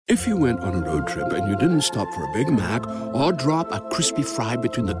If you went on a road trip and you didn't stop for a Big Mac or drop a crispy fry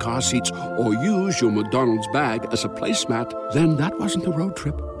between the car seats or use your McDonald's bag as a placemat, then that wasn't a road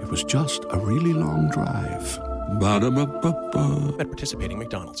trip. It was just a really long drive. Ba-da-ba-ba-ba. At participating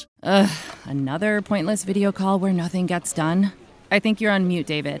McDonald's. Another pointless video call where nothing gets done. I think you're on mute,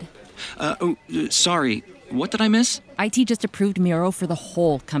 David. Sorry. What did I miss? IT just approved Miro for the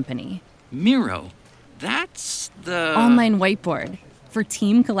whole company. Miro? That's the... Online whiteboard. For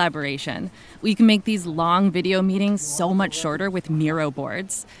team collaboration. We can make these long video meetings so much shorter with Miro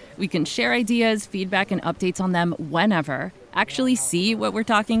boards. We can share ideas, feedback, and updates on them whenever. Actually see what we're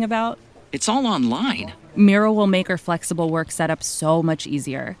talking about. It's all online. Miro will make our flexible work setup so much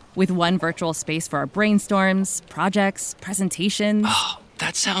easier. With one virtual space for our brainstorms, projects, presentations. Oh,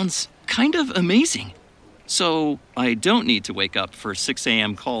 that sounds kind of amazing. So I don't need to wake up for 6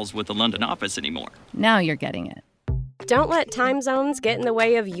 a.m. calls with the London office anymore. Now you're getting it. Don't let time zones get in the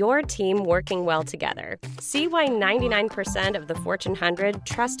way of your team working well together. See why 99% of the Fortune 100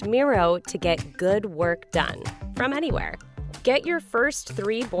 trust Miro to get good work done from anywhere. Get your first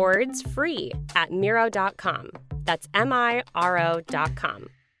 3 boards free at Miro.com. That's MIRO.com.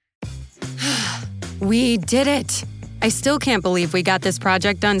 We did it. I still can't believe we got this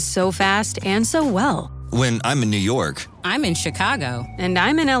project done so fast and so well. When I'm in New York. I'm in Chicago. And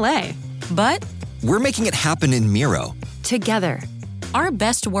I'm in LA. But we're making it happen in Miro. Together. Our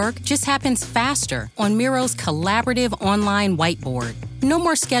best work just happens faster on Miro's collaborative online whiteboard. No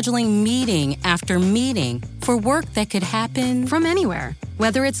more scheduling meeting after meeting for work that could happen from anywhere.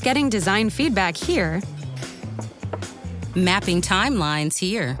 Whether it's getting design feedback here, mapping timelines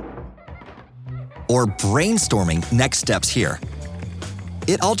here, or brainstorming next steps here.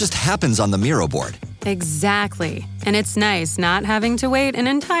 It all just happens on the Miro board. Exactly. And it's nice not having to wait an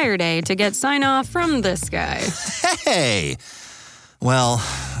entire day to get sign-off from this guy. Hey! Well,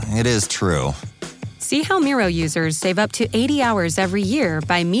 it is true. See how Miro users save up to 80 hours every year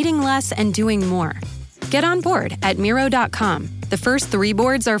by meeting less and doing more. Get on board at Miro.com. The first 3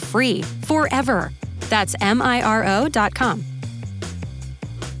 boards are free forever. That's MIRO.com.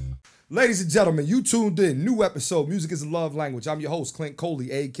 Ladies and gentlemen, you tuned in. New episode, Music is a Love Language. I'm your host, Clint Coley,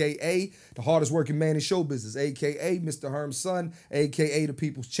 a.k.a. the hardest working man in show business, a.k.a. Mr. Herm's son, a.k.a. the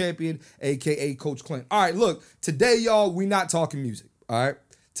people's champion, a.k.a. Coach Clint. All right, look, today, y'all, we not talking music, all right?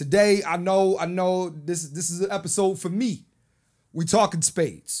 Today, I know this is an episode for me. We talking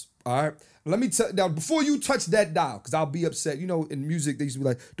spades, all right? Let me tell now, before you touch that dial, because I'll be upset. You know, in music, they used to be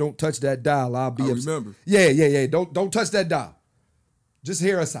like, don't touch that dial, I'll be upset. Remember. Yeah. Don't touch that dial. Just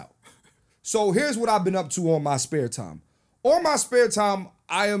hear us out. So here's what I've been up to on my spare time. On my spare time,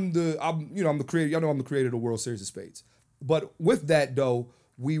 I'm the creator. Y'all know I'm the creator of the World Series of Spades. But with that though,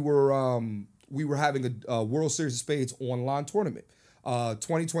 we were having a World Series of Spades online tournament,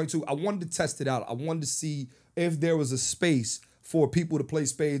 2022. I wanted to test it out. I wanted to see if there was a space for people to play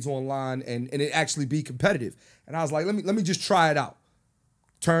spades online and it actually be competitive. And I was like, let me just try it out.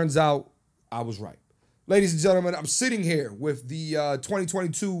 Turns out I was right. Ladies and gentlemen, I'm sitting here with the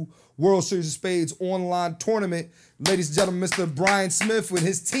 2022 World Series of Spades online tournament. Ladies and gentlemen, Mr. Brian Smith with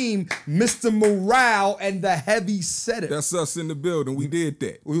his team, Mr. Morale and the Heavy Setter. That's us in the building. We did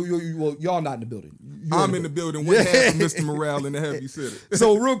that. Well, y'all not in the building. I'm in the building. One half of Mr. Morale and the Heavy Setter.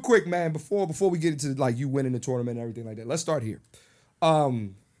 So real quick, man, before we get into like you winning the tournament and everything like that, let's start here.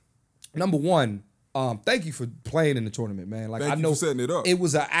 Number one, thank you for playing in the tournament, man. Like thank I you know for setting it up. It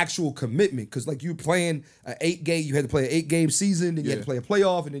was an actual commitment because like you playing an 8-game, you had to play an 8-game season, then you had to play a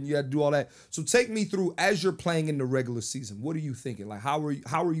playoff, and then you had to do all that. So take me through as you're playing in the regular season. What are you thinking? Like how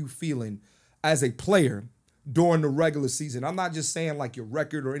are you feeling as a player during the regular season? I'm not just saying like your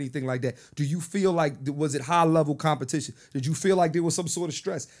record or anything like that. Do you feel like was it high level competition? Did you feel like there was some sort of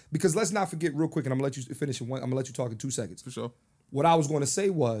stress? Because let's not forget real quick, and I'm gonna let you finish. I'm gonna let you talk in 2 seconds. For sure. What I was going to say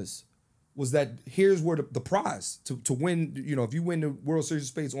was that here's where the prize to win, you know, if you win the World Series of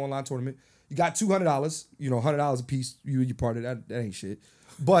Spades online tournament, you got $200, you know, $100 a piece, you and your partner, that ain't shit.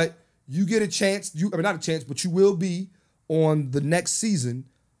 But you get a chance, not a chance, but you will be on the next season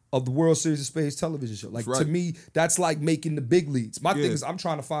of the World Series of Spades television show. Like, to me, that's like making the big leads. My thing is I'm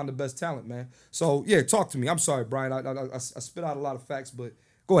trying to find the best talent, man. So, yeah, talk to me. I'm sorry, Brian. I spit out a lot of facts, but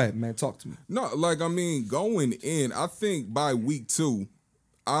go ahead, man. Talk to me. No, like, I mean, going in, I think by week 2,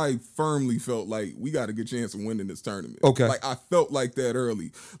 I firmly felt like we got a good chance of winning this tournament. Okay. Like, I felt like that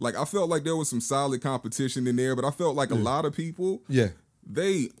early. Like, I felt like there was some solid competition in there, but I felt like a lot of people,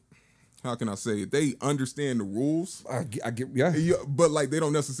 they, how can I say it? They understand the rules. I get, but, like, they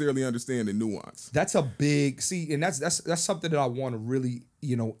don't necessarily understand the nuance. That's a big, and that's something that I want to really,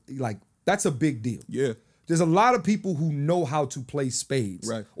 you know, like, that's a big deal. Yeah. there's a lot of people who know how to play spades,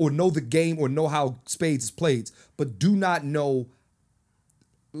 right, or know the game, or know how spades is played, but do not know.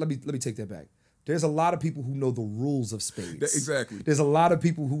 Let me take that back. There's a lot of people who know the rules of spades. Exactly. There's a lot of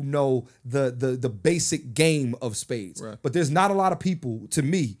people who know the basic game of spades. Right. But there's not a lot of people, to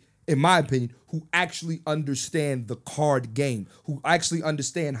me, in my opinion, who actually understand the card game, who actually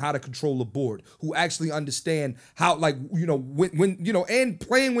understand how to control a board, who actually understand how, like, when and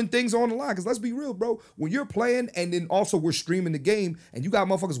playing when things are on the line. Because let's be real, bro. When you're playing and then also we're streaming the game and you got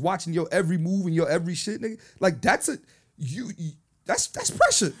motherfuckers watching your every move and your every shit, nigga, like that's That's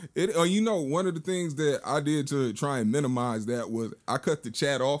pressure. One of the things that I did to try and minimize that was I cut the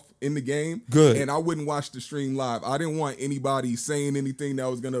chat off in the game. Good. And I wouldn't watch the stream live. I didn't want anybody saying anything that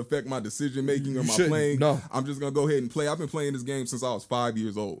was going to affect my decision making or my playing. No. I'm just going to go ahead and play. I've been playing this game since I was 5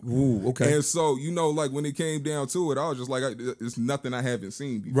 years old. Ooh, okay. And so, like when it came down to it, I was just like, it's nothing I haven't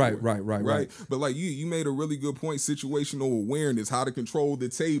seen before. Right. But like you made a really good point, situational awareness, how to control the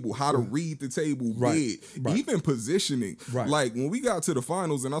table, how to read the table, even positioning. Right. Like when we got to the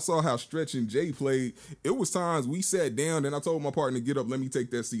finals and I saw how Stretch and Jay played, it was times we sat down and I told my partner, get up, let me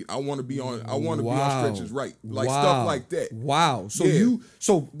take that seat. I want to be on Stretch's right. Like stuff like that. Wow. So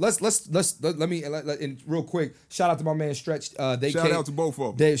let me real quick, shout out to my man Stretch. Shout out to both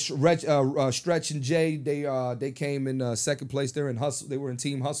of them. Stretch and Jay, they came in second place. They're in hustle. They were in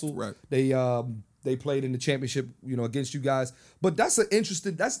team hustle. Right. They played in the championship, against you guys. But that's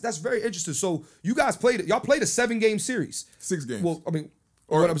very interesting. So you guys played a 7-game series. 6 games. Well, I mean,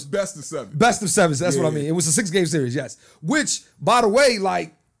 or best of 7. Best of 7. That's what I mean. It was a 6-game series, yes. Which, by the way,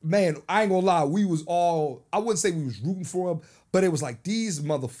 like, man, I ain't gonna lie, we was all, I wouldn't say we was rooting for them, but it was like, these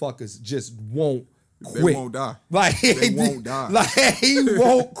motherfuckers just won't quit. They won't die. Like, they won't die. Like, he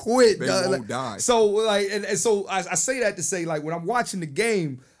won't quit. They won't die. So, like, and so I say that to say, like, when I'm watching the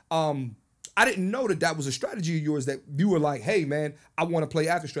game, I didn't know that was a strategy of yours, that you were like, hey, man, I want to play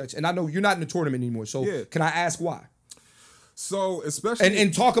after Stretch. And I know you're not in the tournament anymore. So can I ask why? So especially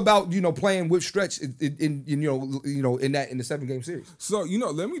and talk about playing with Stretch in the 7-game series. So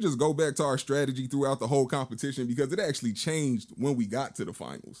let me just go back to our strategy throughout the whole competition, because it actually changed when we got to the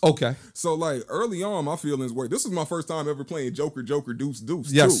finals. Okay. So like early on, my feelings were, this was my first time ever playing Joker, Deuce.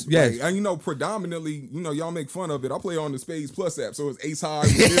 Yes. Too. Yes. Like, and predominantly, y'all make fun of it. I play on the Spades Plus app, so it's ace high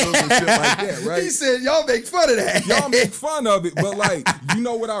with middles and shit like that, right? He said y'all make fun of that. Y'all make fun of it, but like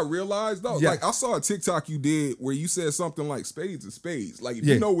what I realized though, like I saw a TikTok you did where you said something like spades is spades. Like if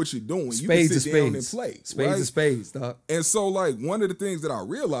you know what you're doing, spades you can sit down and play. Spades is spades, dog. And so like one of the things that I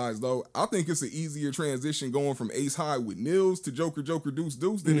realized though, I think it's an easier transition going from ace high with nils to Joker, Deuce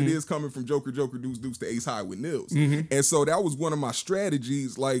than it is coming from Joker, Deuce to ace high with nils. And so that was one of my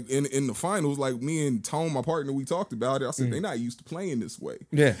strategies. Like in the finals, like me and Tone, my partner, we talked about it. I said they're not used to playing this way.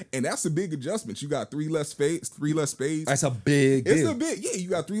 Yeah. And that's a big adjustment. You got 3 less spades. That's a big deal. It's a big, you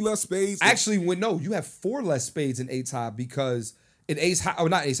got 3 less spades. Actually, you have 4 less spades in ace high, because in ace high, or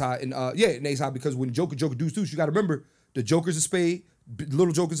not ace high, in ace high, because when Joker, Deuce, you got to remember, the Joker's a spade,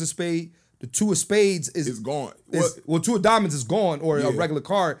 little Joker's a spade, the 2 of spades is gone. 2 of diamonds is gone, or a regular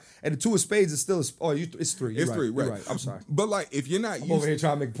card, and the 2 of spades is still it's 3. It's right. 3, right. You're right. I'm sorry. But like, if you're not over here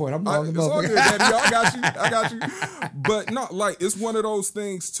trying to make a point, I'm wrong. It's all good, Daddy. I got you. But not like, it's one of those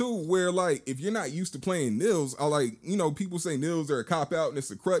things too where like, if you're not used to playing nils, I like, people say nils are a cop out and it's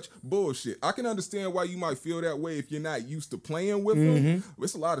a crutch. Bullshit. I can understand why you might feel that way if you're not used to playing with them.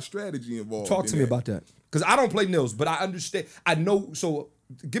 It's a lot of strategy involved. Talk to me about that, because I don't play nils, but I understand. I know. So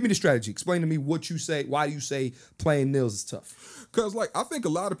give me the strategy. Explain to me what you say. Why do you say playing nils is tough? Because, like, I think a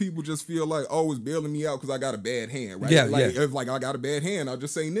lot of people just feel like, oh, it's bailing me out because I got a bad hand, right? Yeah, If, like, I got a bad hand, I'll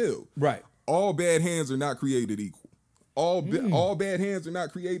just say nil. Right. All bad hands are not created equal. All bad hands are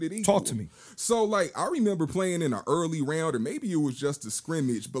not created equal. Talk to me. So, like, I remember playing in an early round, or maybe it was just a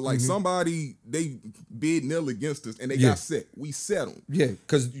scrimmage, but, like, somebody, they bid nil against us, and they got set. We set them. Yeah,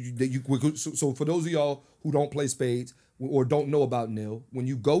 because so for those of y'all who don't play spades, or don't know about nil, when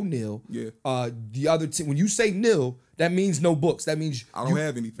you go nil, the other team, when you say nil, that means no books. That means I don't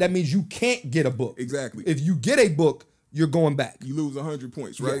have anything. That means you can't get a book. Exactly. If you get a book, you're going back. You lose 100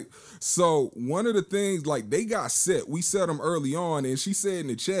 points, right? Yeah. So one of the things, like, they got set. We set them early on, and she said in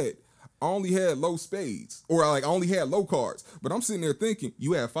the chat, I only had low spades, or like I only had low cards. But I'm sitting there thinking,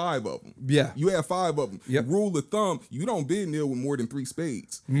 you have 5 of them. Yeah. You have 5 of them. Yep. Rule of thumb, you don't bid nil with more than 3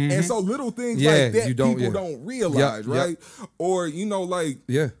 spades. And so little things like that people don't realize, right? Or,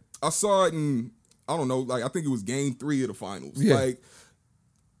 I saw it in, I don't know, like I think it was game 3 of the finals. Yeah. Like,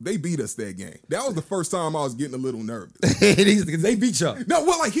 they beat us that game. That was the first time I was getting a little nervous. They beat y'all. No,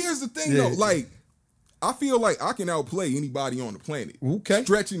 well, like, here's the thing, though. Like, I feel like I can outplay anybody on the planet. Okay.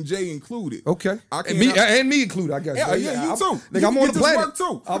 Stretch and Jay included. Okay. I can and me included, I guess. Yeah, you too. Like, you I'm on the planet. Work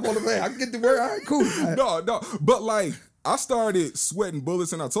too. I'm on the planet. I can get to work. All right, cool. No. But like, I started sweating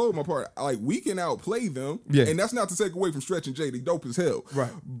bullets, and I told my partner, like, we can outplay them. Yeah. And that's not to take away from Stretch and Jay. They dope as hell.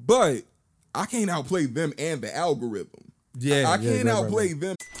 Right. But I can't outplay them and the algorithm. I can't outplay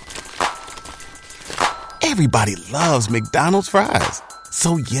them. Everybody loves McDonald's fries.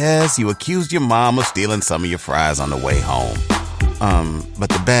 So yes, you accused your mom of stealing some of your fries on the way home. But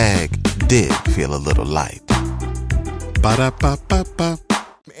the bag did feel a little light. Ba-da-ba-ba-ba.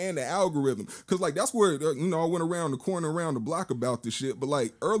 And the algorithm. Because, like, that's where, I went around the corner, around the block about this shit. But,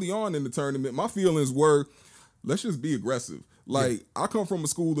 like, early on in the tournament, my feelings were, let's just be aggressive. Like, I come from a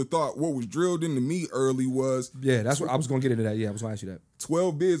school that thought what was drilled into me early was... Yeah, that's what I was going to get into that. Yeah, I was going to ask you that.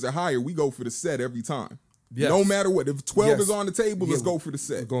 12 bids or higher, we go for the set every time. Yes. No matter what. If 12 is on the table, let's go for the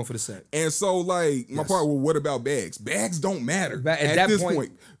set. We're going for the set. And so, like, my part, well, what about bags? Bags don't matter at that this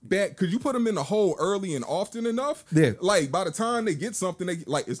point. Could you put them in the hole early and often enough? Yeah. Like, by the time they get something, they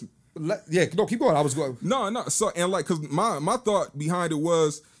like it's. Yeah, no, keep going. I was going. No. So, and like, because my thought behind it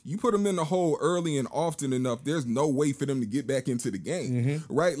was, you put them in the hole early and often enough, there's no way for them to get back into the game,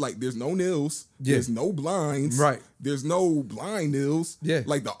 right? Like, there's no nils, there's no blinds, right? There's no blind nils. Yeah.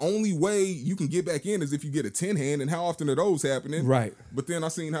 Like, the only way you can get back in is if you get a 10 hand, and how often are those happening? Right. But then I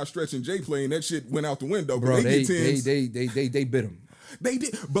seen how Stretch and Jay play, and that shit went out the window. Bro, they get 10s. They bit them. They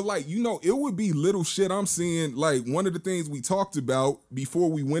did. But, like, it would be little shit I'm seeing. Like, one of the things we talked about before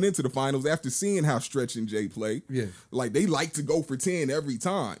we went into the finals, after seeing how Stretch and Jay play, like, they like to go for 10 every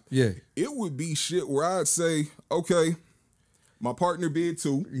time. Yeah. It would be shit where I'd say, okay, my partner bid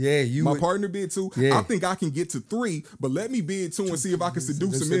 2. Yeah, partner bid 2. Yeah. I think I can get to 3, but let me bid 2 and see if I can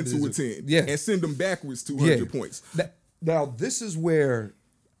seduce him into a 10. Yeah. And send them backwards 200 points. Now, this is where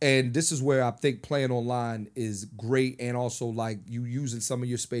I think playing online is great, and also, like, you using some of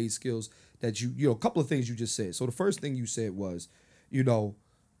your spade skills that a couple of things you just said. So the first thing you said was,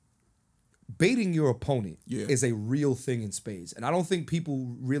 baiting your opponent is a real thing in spades, and I don't think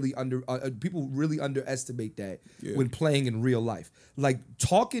people really underestimate that when playing in real life. Like,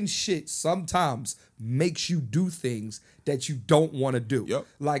 talking shit sometimes makes you do things that you don't want to do. Yep.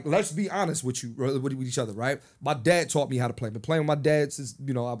 Like, let's be honest with each other, right? My dad taught me how to play. I've been playing with my dad since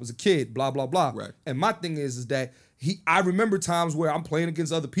I was a kid. Blah blah blah. Right. And my thing is that I remember times where I'm playing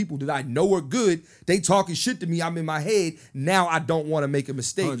against other people that I know are good. They talking shit to me. I'm in my head. Now I don't want to make a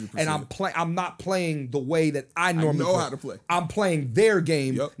mistake. 100%. And I'm not playing the way that I normally know how to play. I'm playing their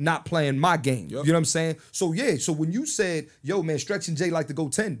game, not playing my game. Yep. You know what I'm saying? So yeah, so when you said, yo, man, Stretch and Jay like to go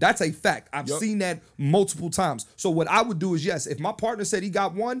 10, that's a fact. I've seen that multiple times. So what I would do is, yes, if my partner said he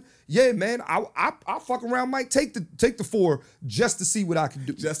got 1, yeah, man, I fuck around, might take the 4 just to see what I can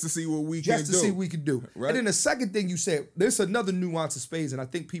do. Just to see what we can do. Just to see what we can do. Right. And then the second thing you said, there's another nuance of spades, and I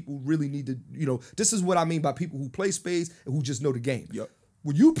think people really need to, this is what I mean by people who play spades and who just know the game. Yep.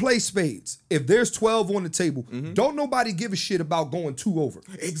 When you play spades, if there's 12 on the table, don't nobody give a shit about going 2 over.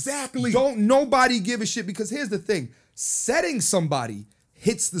 Exactly. Don't nobody give a shit, because here's the thing. Setting somebody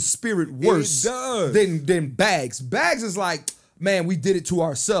hits the spirit worse than bags. Bags is like, man, we did it to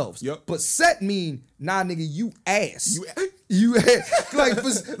ourselves. Yep. But set mean, nah, nigga, you ass. You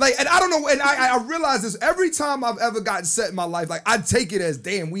like, and I don't know, and I realize this every time I've ever gotten set in my life. Like, I take it as,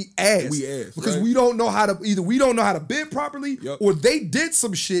 damn, we ass. Because we don't know how to, either we don't know how to bid properly, or they did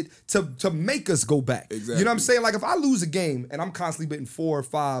some shit to make us go back. Exactly. You know what I'm saying? Like, if I lose a game and I'm constantly bidding 4,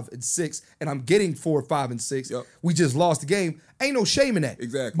 5, and 6, and I'm getting 4, 5, and 6, we just lost the game. Ain't no shame in that.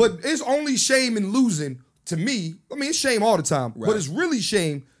 Exactly. But it's only shame in losing. To me, I mean, it's shame all the time, but it's really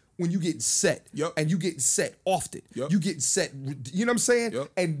shame when you get set, and you get set often. You get set, you know what I'm saying?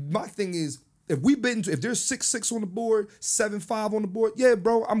 And my thing is, if there's 6-6 on the board, 7-5 on the board, yeah,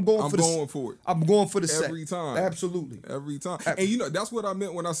 bro, I'm going for it. I'm going for the set every time. Absolutely, every time. And that's what I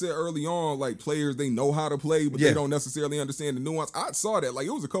meant when I said early on, like, players, they know how to play, but they don't necessarily understand the nuance. I saw that. Like,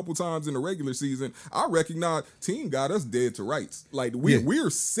 it was a couple times in the regular season, I recognized team got us dead to rights. Like, we're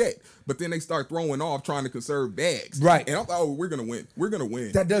set. But then they start throwing off, trying to conserve bags. Right. And I thought, we're going to win. We're going to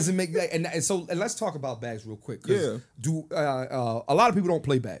win. That doesn't make that. And so let's talk about bags real quick. Yeah. A lot of people don't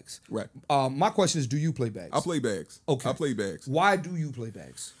play bags. Right. My question is, do you play bags? I play bags. Okay. I play bags. Why do you play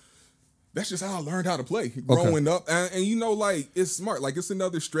bags? That's just how I learned how to play growing up. And like, it's smart. Like, it's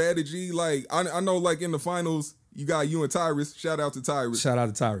another strategy. Like, I know, like, in the finals, You got you and Tyrus. Shout out to Tyrus. Shout out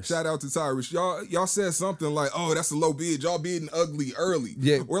to Tyrus. Shout out to Tyrus. Y'all said something like, "Oh, that's a low bid. Y'all bidding ugly early."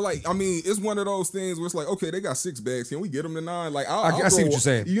 Yeah. Or like, I mean, it's one of those things where it's like, okay, they got 6 bags. Can we get them to 9? Like, I see what you're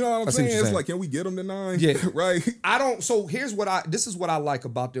saying. You know what I'm saying? It's saying. like, can we get them to 9? Yeah. Right. I don't. So here's what this is what I like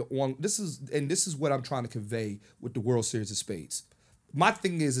about the one. This is what I'm trying to convey with the World Series of Spades. My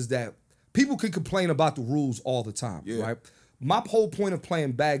thing is that people can complain about the rules all the time, right? My whole point of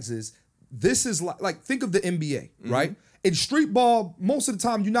playing bags is this is like think of the NBA, right? In street ball, most of the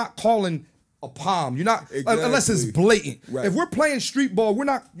time you're not calling a palm. You're not unless it's blatant. Right. If we're playing street ball, you're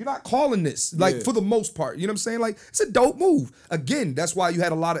not calling this for the most part. You know what I'm saying? Like it's a dope move. Again, that's why you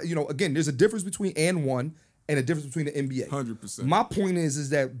had a lot of again. There's a difference between and one. And a difference between the NBA. 100%. My point is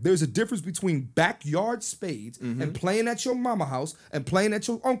that there's a difference between backyard spades and playing at your mama house and playing at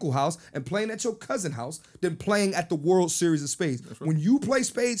your uncle house and playing at your cousin house than playing at the World Series of Spades. Right. When you play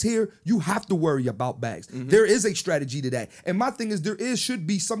spades here, you have to worry about bags. There is a strategy to that. And my thing is should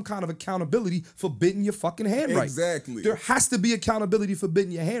be some kind of accountability for bidding your fucking hand right. Exactly. There has to be accountability for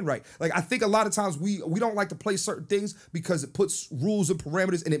bidding your hand right. Like I think a lot of times we don't like to play certain things because it puts rules and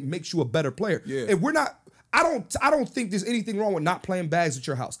parameters and it makes you a better player. Yeah. And we're not I don't think there's anything wrong with not playing bags at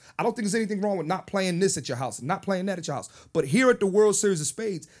your house. I don't think there's anything wrong with not playing this at your house and not playing that at your house. But here at the World Series of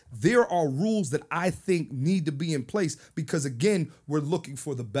Spades, there are rules that I think need to be in place because, again, we're looking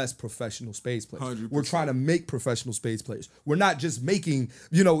for the best professional spades players. 100%. We're trying to make professional spades players. We're not just making,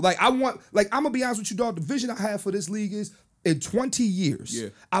 I'm going to be honest with you, dog, the vision I have for this league is in 20 years,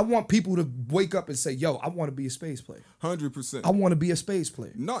 I want people to wake up and say, yo, I want to be a spades player. 100%. I want to be a spades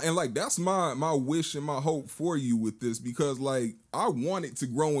player. No, and like that's my wish and my hope for you with this because like I want it to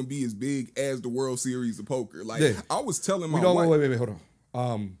grow and be as big as the World Series of Poker. Like I was telling my wife. Wait, hold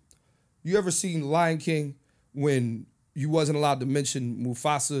on. You ever seen Lion King when you wasn't allowed to mention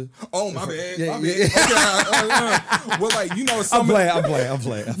Mufasa? Oh, my bad. Okay, well, like, I'm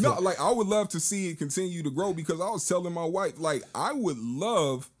playing. No, like, I would love to see it continue to grow because I was telling my wife, like, I would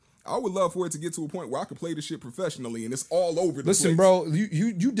love for it to get to a point where I could play this shit professionally and it's all over the place. Listen, bro,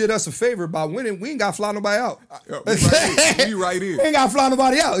 you did us a favor by winning. We ain't got to fly nobody out. We right here. We ain't got to fly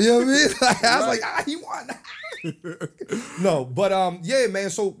nobody out. You know what I mean? Like, I was like, he won. No, but yeah,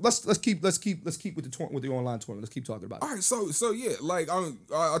 man. So let's keep with the online tournament. Let's keep talking about it. All right, so yeah, like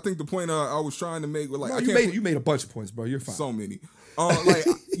I think the point I was trying to make was like you made a bunch of points, bro. You're fine. So many.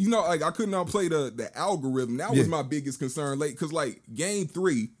 Like I couldn't outplay the algorithm. That was my biggest concern late because like game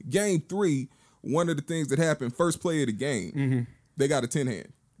three, one of the things that happened first play of the game, they got a 10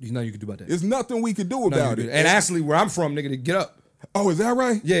 hand. There's nothing you can do about that. There's nothing we could do about it. And actually, where I'm from, nigga, to get up. Oh, is that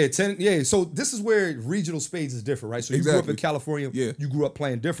right? Yeah, 10. Yeah, so this is where regional spades is different, right? So you grew up in California. Yeah. You grew up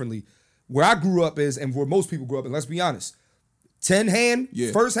playing differently. Where I grew up is, and where most people grew up, and let's be honest, 10 hand,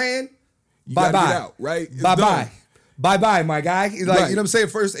 first hand, bye-bye. Get out, right? It's bye-bye. done. Bye-bye, my guy. Like, you know what I'm saying?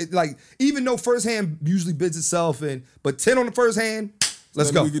 First, like, even though first hand usually bids itself in, but 10 on the first hand,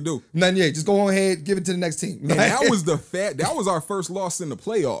 let's go. We could do. Nothing yet. Just go on ahead, give it to the next team. And that was our first loss in the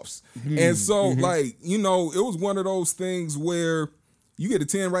playoffs. And so, like, it was one of those things where you get a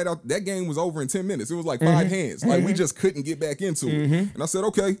 10 right out. That game was over in 10 minutes. It was like 5 hands. Like, we just couldn't get back into it. And I said,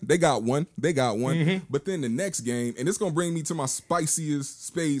 okay, they got one. But then the next game, and it's going to bring me to my spiciest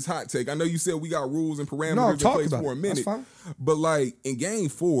spades hot take. I know you said we got rules and parameters in place for a minute. But, like, in game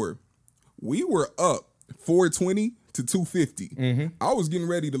 4, we were up 420 to 250. I was getting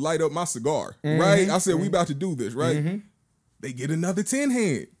ready to light up my cigar, right? I said, we about to do this, right? They get another 10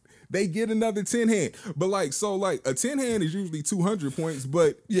 hand. But like, so like a 10 hand is usually 200 points,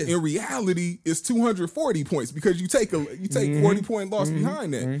 but in reality it's 240 points because you take 40-point loss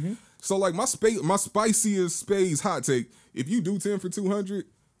behind that. So like my spiciest spades hot take, if you do 10 for 200,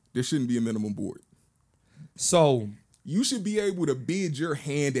 there shouldn't be a minimum board. So you should be able to bid your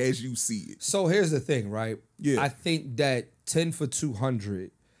hand as you see it. So here's the thing, right? Yeah. I think that 10 for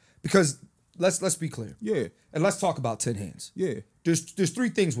 200, because let's be clear. Yeah. And let's talk about 10 hands. Yeah. There's 3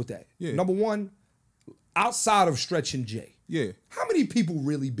 things with that. Yeah. Number 1, outside of Stretch and J. Yeah. How many people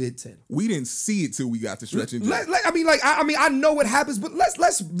really bid 10? We didn't see it till we got to Stretch and J. I know it happens, but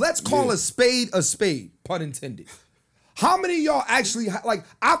let's call a spade, pun intended. How many of y'all actually, like,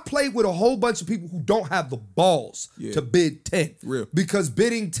 I've played with a whole bunch of people who don't have the balls to bid 10. Real. Because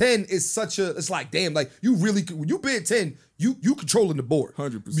bidding 10 is it's like, damn, like, you really, when you bid 10, you controlling the board.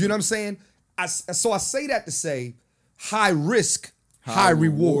 100%. You know what I'm saying? So I say that to say, high risk, high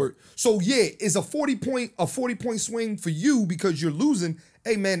reward. So yeah, is a 40-point swing for you because you're losing.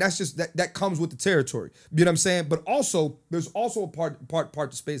 Hey man, that's just that comes with the territory. You know what I'm saying? But also, there's also a part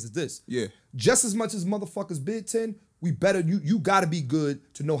to space is this. Yeah. Just as much as motherfuckers bid 10, you got to be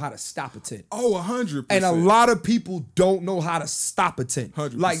good to know how to stop a 10. Oh, 100%. And a lot of people don't know how to stop a 10.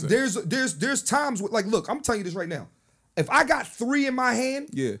 100%. Like there's times like, look, I'm telling you this right now. If I got 3 in my hand,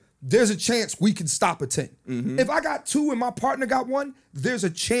 there's a chance we can stop a 10. Mm-hmm. If I got 2 and my partner got 1, there's a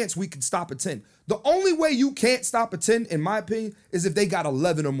chance we can stop a 10. The only way you can't stop a 10, in my opinion, is if they got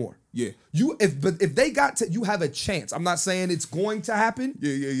 11 or more. Yeah. If they got 10, you have a chance. I'm not saying it's going to happen.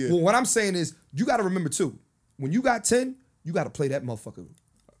 Yeah. Well, what I'm saying is you got to remember too, when you got 10, you got to play that motherfucker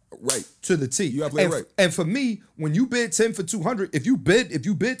right to the T. You got to play right. And for me, when you bid 10 for 200, if you bid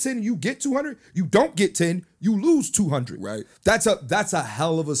 10 and you get 200, you don't get 10, you lose 200. Right. That's a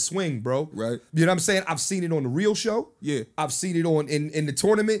hell of a swing, bro. Right. You know what I'm saying? I've seen it on the real show. Yeah. I've seen it on in the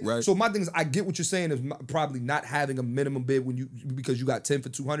tournament. Right. So my thing is, I get what you're saying is probably not having a minimum bid because you got 10 for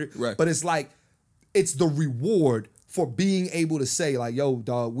 200. Right. But it's like, it's the reward for being able to say like, yo,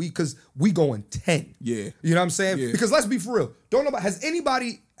 dog, because we going 10. Yeah. You know what I'm saying? Yeah. Because let's be for real. Has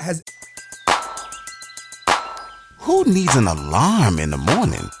Who needs an alarm in the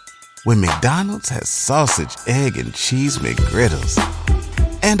morning when McDonald's has sausage, egg, and cheese McGriddles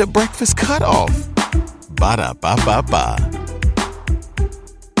and a breakfast cutoff? Ba-da-ba-ba-ba.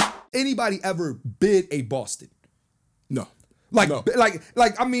 Anybody ever bid a Boston? No. Like, no.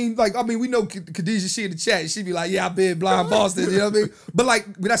 I mean, we know Khadijah, she in the chat, she be like, yeah, I bid blind Boston, you know what I mean? But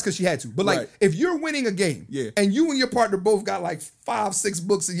that's because she had to. But like, if you're winning a game, and you and your partner both got like 5-6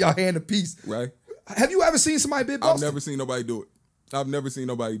 books in your hand apiece, right? Have you ever seen somebody bid Boston? I've never seen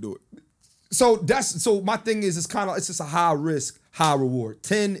nobody do it. So my thing is, it's just a high risk, high reward.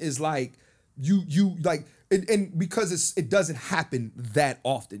 10 is like you like, and because it doesn't happen that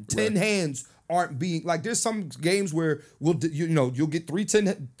often. 10 hands aren't being like, there's some games where you'll get 3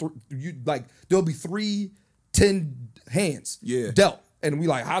 10, there'll be 3 10 hands dealt, and we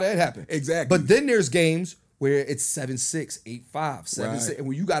like, how did that happen? Exactly. But then there's games where it's 7-6, 8-5, 7-6, and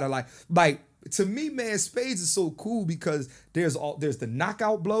when you gotta like. To me, man, Spades is so cool because there's the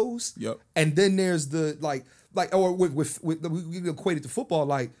knockout blows, and then there's the or with we equate it to football,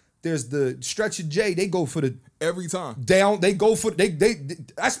 like there's the stretch and J, they go for the every time down, they go for they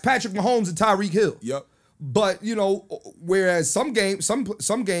that's Patrick Mahomes and Tyreek Hill. Yep. But whereas some games,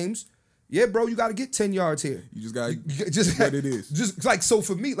 yeah, bro, you got to get 10 yards here. You just got what it is. Just like, so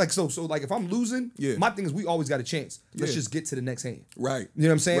for me, like, so like if I'm losing, yeah, my thing is we always got a chance. Let's just get to the next hand. Right. You know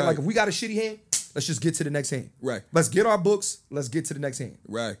what I'm saying? Right. Like if we got a shitty hand, let's just get to the next hand. Right. Let's get our books. Let's get to the next hand.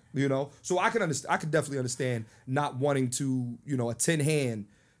 Right. So I can definitely understand not wanting to, a 10 hand,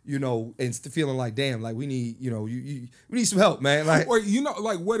 and feeling like, damn, like we need, we need some help, man. Like, or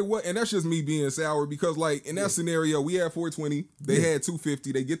like what, and that's just me being sour because like in that scenario, we had 420, they had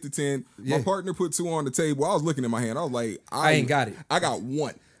 250, they get the 10. My partner put 2 on the table. I was looking at my hand. I was like, I ain't got it. I got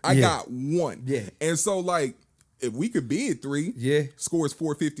 1. I got 1. Yeah. And so like, if we could bid 3, scores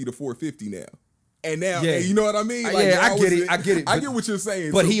 450 to 450 now. And now, you know what I mean? Like, I get it. I get it. I get what you're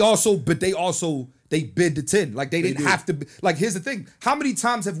saying. But they bid the 10. Like they didn't have to. Like here's the thing: how many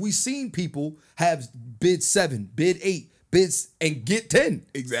times have we seen people have bid 7, bid 8, bids and get 10?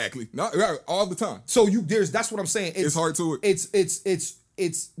 Exactly. Not all the time. So that's what I'm saying. It's hard to it.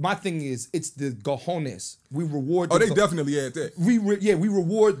 It's my thing is it's the cojones. We reward. They definitely had that. We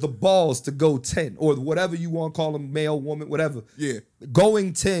reward the balls to go 10 or whatever you want to call them, male, woman, whatever. Yeah.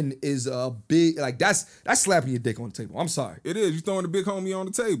 Going 10 is a big, like that's slapping your dick on the table. I'm sorry. It is. You throwing the big homie on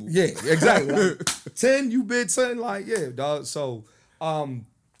the table. Yeah, exactly. Like, 10, you bid 10, like yeah, dog. So I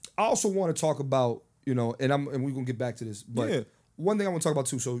also want to talk about and we're gonna get back to this, but one thing I want to talk about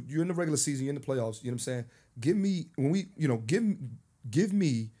too. So you're in the regular season, you're in the playoffs. You know what I'm saying? Give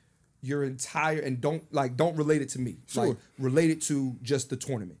me your entire, and don't relate it to me. Sure. Like relate it to just the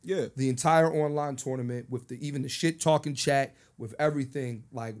tournament. Yeah. The entire online tournament with even the shit talking chat with everything.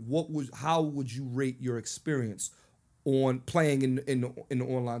 Like how would you rate your experience on playing in the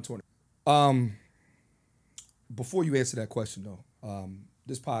online tournament? Before you answer that question though,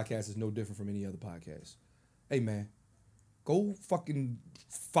 this podcast is no different from any other podcast. Hey man, go fucking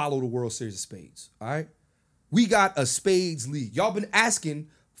follow the World Series of Spades. All right. We got a Spades league. Y'all been asking,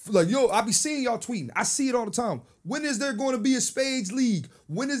 like, I be seeing y'all tweeting. I see it all the time. When is there going to be a Spades league?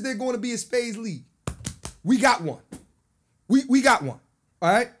 When is there going to be a Spades league? We got one. We got one.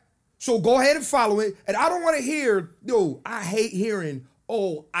 All right? So go ahead and follow it. And I don't want to hear, I hate hearing,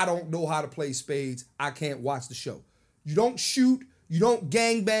 I don't know how to play Spades. I can't watch the show. You don't shoot. You don't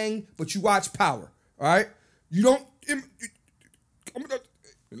gangbang, but you watch Power. All right? You don't...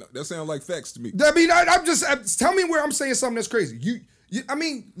 That sounds like facts to me. I mean, I'm just tell me where I'm saying something that's crazy. I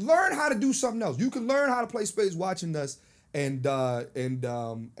mean, learn how to do something else. You can learn how to play Spades watching us, and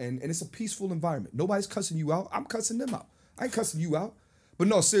it's a peaceful environment. Nobody's cussing you out. I'm cussing them out. I ain't cussing you out. But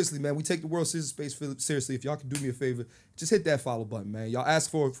no, seriously, man, we take the World Series of Spades seriously. If y'all can do me a favor, just hit that follow button, man. Y'all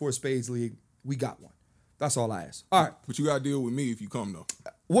ask for a Spades League. We got one. That's all I ask. All right. But you got to deal with me if you come, though.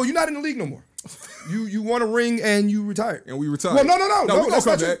 Well, you're not in the league no more. You won a ring and you retired. And we retired. Well, no, we gonna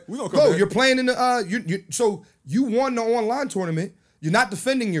come back. We gonna come back. You're playing in the so you won the online tournament. You're not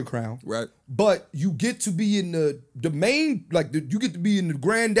defending your crown, right? But you get to be in the main, you get to be in the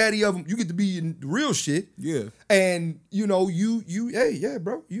granddaddy of them. You get to be in the real shit. Yeah. And hey, yeah,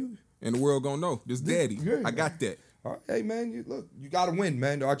 bro, you. And the world gonna know this daddy. Yeah, I got that. All right, hey man, you gotta win,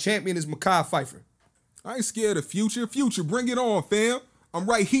 man. Our champion is Mekhi Phifer. I ain't scared of Future. Future, bring it on, fam. I'm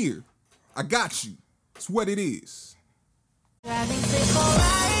right here. I got you. It's what it is.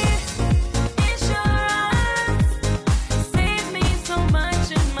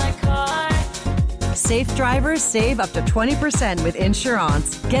 Safe drivers save up to 20% with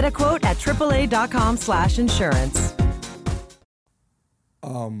Insurance. Get a quote at AAA.com/insurance.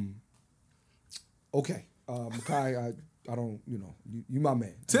 Okay. Mekhi, I don't, you my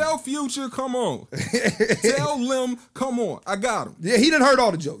man. Tell Future, come on. Tell Lim, come on. I got him. Yeah, he done heard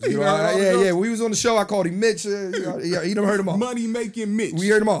all the jokes. Yeah. When he was on the show, I called him Mitch. Yeah, he done heard them all. Money making Mitch. We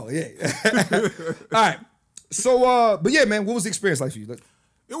heard them all. Yeah. All right. So, but yeah, man, what was the experience like for you?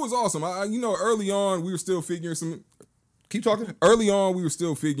 It was awesome. Early on, we were still figuring some. Keep talking. Early on, we were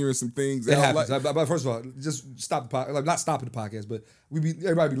still figuring some things out. It happens. But first of all, just stop the podcast. Not stopping the podcast, but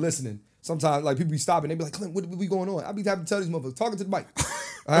everybody be listening. Sometimes, people be stopping. They be like, Clint, what be going on? I be having to tell these motherfuckers, talking to the mic.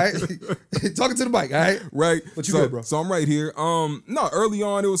 All right? Talking to the mic, all right? Right. But you good, bro. So I'm right here. No, early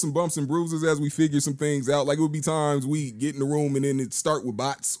on, it was some bumps and bruises as we figured some things out. Like, it would be times we get in the room and then it'd start with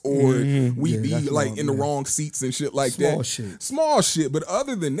bots, or we'd be, in the wrong seats and shit like that. Small shit. But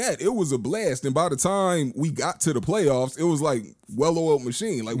other than that, it was a blast. And by the time we got to the playoffs, it was well-oiled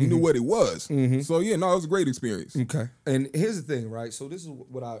machine. We knew what it was. So, yeah, no, it was a great experience. Okay. And here's the thing, right? So this is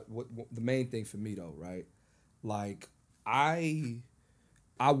what the main thing for me, though, right?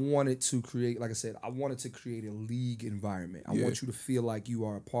 I wanted to create, like I said, I wanted to create a league environment. I want you to feel like you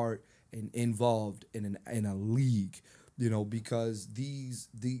are a part and involved in a league, because here's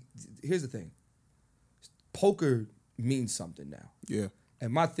the thing. Poker means something now. Yeah.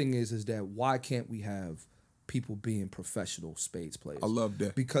 And my thing is that why can't we have people being professional spades players? I love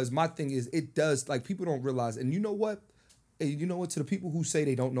that. Because my thing is, it does, people don't realize, and you know what? To the people who say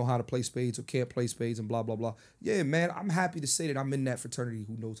they don't know how to play spades or can't play spades and blah, blah, blah. Yeah, man, I'm happy to say that I'm in that fraternity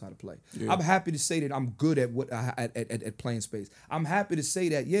who knows how to play. Yeah. I'm happy to say that I'm good at at playing spades. I'm happy to say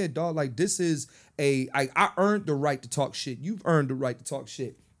that, yeah, dog, this is I earned the right to talk shit. You've earned the right to talk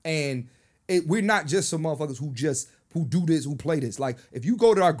shit. And we're not just some motherfuckers who do this, who play this. If you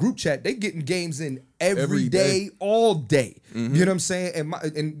go to our group chat, they getting games in every day, all day. You know what I'm saying?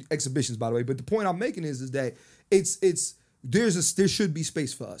 And exhibitions, by the way. But the point I'm making is that there should be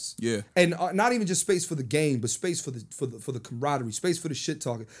space for us. Yeah. And not even just space for the game, but space for the camaraderie, space for the shit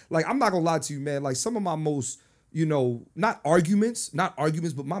talking. I'm not gonna lie to you, man. Some of my most, not arguments,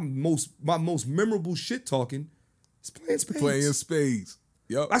 but my most memorable shit talking is playing spades. Playing spades.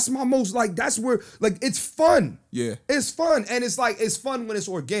 Yep. That's my most, that's where, it's fun. Yeah. It's fun. And it's fun when it's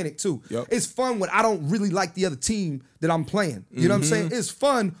organic too. Yep. It's fun when I don't really like the other team that I'm playing. You know what I'm saying? It's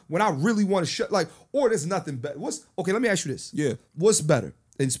fun when I really want to or there's nothing better. Okay, let me ask you this. Yeah. What's better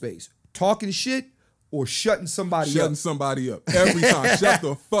in space? Talking shit or shutting somebody up? Shutting somebody up. Every time. Shut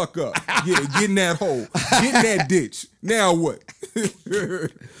the fuck up. Get in that hole. Get in that ditch. Now what?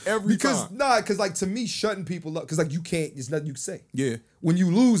 Every time. Because to me, shutting people up, because there's nothing you can say. Yeah. When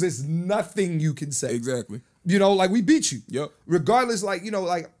you lose, there's nothing you can say. Exactly. We beat you. Yep. Regardless,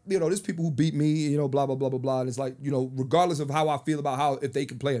 there's people who beat me, blah, blah, blah, blah, blah. And it's regardless of how I feel about if they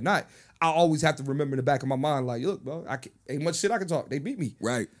can play or not, I always have to remember in the back of my mind, look, bro, ain't much shit I can talk. They beat me.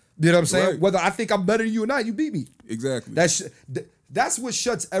 Right. You know what I'm saying? Right. Whether I think I'm better than you or not, you beat me. Exactly. That's what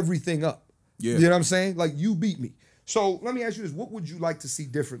shuts everything up. Yeah. You know what I'm saying? You beat me. So let me ask you this. What would you like to see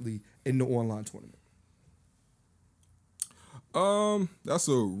differently in the online tournament? That's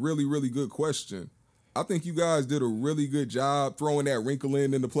a really, really good question. I think you guys did a really good job throwing that wrinkle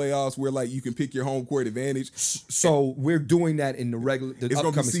in the playoffs where you can pick your home court advantage. So we're doing that in the regular. It's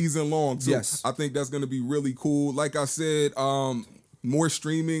going to be season long too. Yes. I think that's going to be really cool. Like I said, more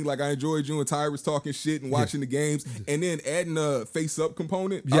streaming. I enjoyed you and Tyrus talking shit and watching the games, and then adding a face-up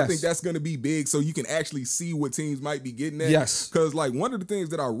component. Yes. I think that's going to be big, so you can actually see what teams might be getting at. Yes. Because one of the things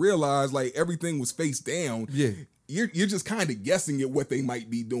that I realized, everything was face down. Yeah. You're just kind of guessing at what they might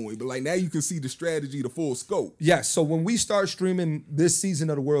be doing, but now you can see the strategy, the full scope. Yes. So when we start streaming this season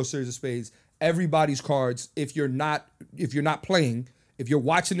of the World Series of Spades, everybody's cards, if you're not playing, if you're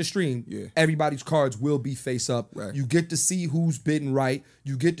watching the stream, everybody's cards will be face up. Right. You get to see who's bidding right.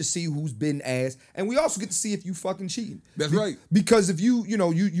 You get to see who's bidding ass. And we also get to see if you fucking cheating. That's right. Because if you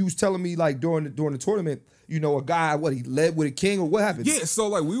was telling me like during the tournament, a guy, he led with a king or what happened? Yeah, so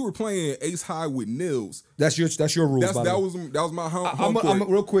like we were playing ace high with nils. That's your rules. That was my home court.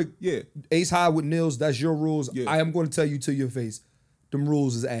 I'm real quick. Yeah. Ace high with nils, that's your rules. Yeah. I am going to tell you to your face. Them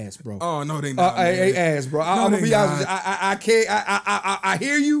rules is ass, bro. Oh no, they not. They ass, bro. I'm gonna be honest with you. I can't. I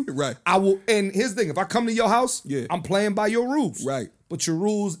hear you. Right. I will. And here's the thing: if I come to your house, I'm playing by your rules. Right. But your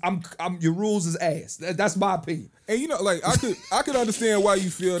rules, your rules is ass. That's my opinion. And like I could understand why you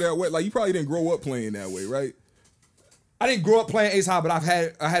feel that way. Like you probably didn't grow up playing that way, right? I didn't grow up playing ace high, but I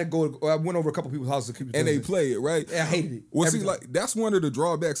had to go. I went over a couple people's houses and they play it, right? Yeah, I hated it. Well, see, like that's one of the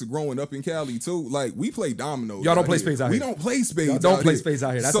drawbacks of growing up in Cali too. Like we play dominoes. Y'all don't play spades out here. We don't play spades. Y'all don't play spades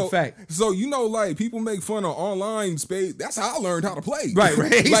out here. That's a fact. So like people make fun of online spades. That's how I learned how to play. Right.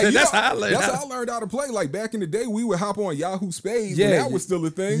 Like, that's how I learned. That's how I learned how to play. Like back in the day, we would hop on Yahoo Spades. Yeah, when that was still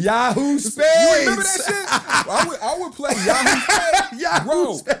a thing. Yahoo Spades. You remember that shit? I would play Yahoo Spades.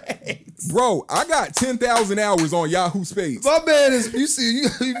 Yahoo Spades. Bro, I got 10,000 hours on Yahoo Spades. My man is,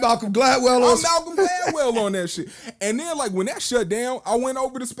 you Malcolm Gladwell on. I'm Malcolm Gladwell on that shit. And then like when that shut down, I went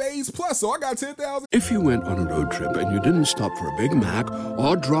over to Spades Plus, so I got 10,000. If you went on a road trip and you didn't stop for a Big Mac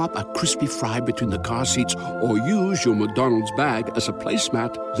or drop a crispy fry between the car seats or use your McDonald's bag as a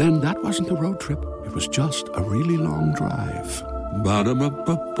placemat, then that wasn't a road trip. It was just a really long drive.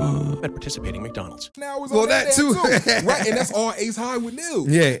 Ba-da-ba-ba-ba. At participating McDonald's. Now it was on that too. Right, and that's all ace high with nils.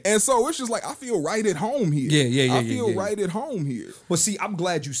 Yeah. And so it's just like I feel right at home here. Yeah. I feel right at home here. Well, see, I'm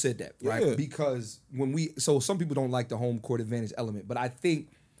glad you said that, right? Yeah. Because so some people don't like the home court advantage element, but I think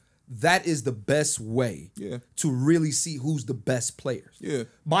that is the best way to really see who's the best players. Yeah.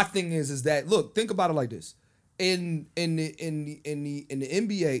 My thing is that look, think about it like this. In the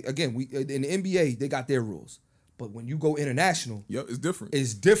NBA, again, in the NBA, they got their rules. But when you go international, it's different.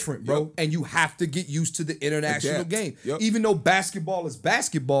 It's different, bro. And you have to get used to the international game. Even though basketball is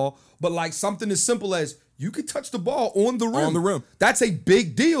basketball, but like something as simple as you can touch the ball on the rim. On the rim. That's a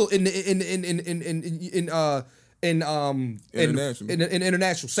big deal in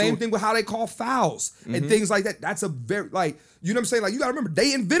international. Same thing with how they call fouls and things like that. That's a very you know what I'm saying? Like you gotta remember,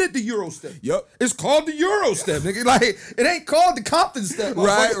 they invented the Euro step. Yep. It's called the Euro step, nigga. Like it ain't called the Compton step.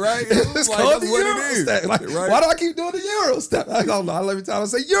 Right. It's like, called the what Euro it is. step. Like, why do I keep doing the Euro step? I don't know. Every time I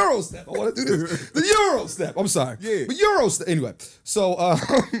say Euro step, I want to do this. The Euro step. I'm sorry. Yeah. But Euro step. Anyway, so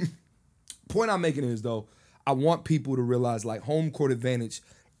point I'm making is though, I want people to realize like home court advantage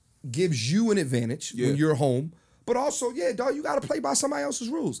gives you an advantage when you're home. But also, dog, you gotta play by somebody else's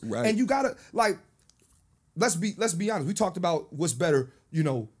rules. Right. And you gotta let's be honest. We talked about what's better,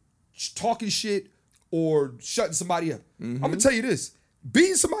 talking shit or shutting somebody up. I'm gonna tell you this.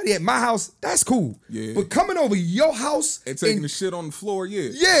 Beating somebody at my house, that's cool. Yeah. But coming over your house and taking the shit on the floor,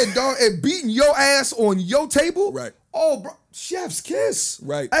 yeah, dog, and beating your ass on your table, right? Oh, bro, chef's kiss,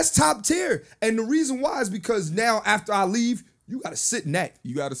 right? That's top tier. And the reason why is because now after I leave, you gotta sit in that.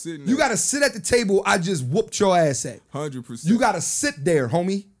 You gotta sit in that. You gotta sit at the table I just whooped your ass at. 100%. You gotta sit there,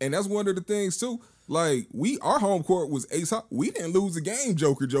 homie. And that's one of the things too. Like our home court was ace high. We didn't lose a game,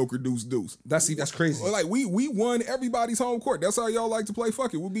 Joker, deuce. That's crazy. Like we won everybody's home court. That's how y'all like to play.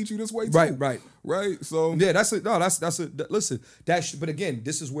 Fuck it, we'll beat you this way too. Right. So yeah, that's it. No, that's it. Listen, but again,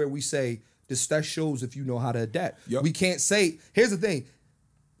 this is where we say this. That shows if you know how to adapt. Yep. We can't say. Here's the thing.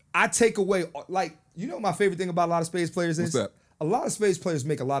 I take away my favorite thing about a lot of Spades players is what's that? A lot of Spades players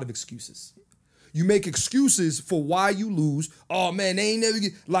make a lot of excuses. You make excuses for why you lose. Oh man, they ain't never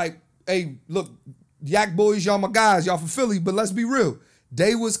get hey, look, Yak boys, y'all my guys, y'all from Philly, but let's be real.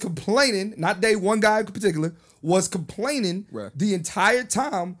 They was complaining, not they, one guy in particular, was complaining the entire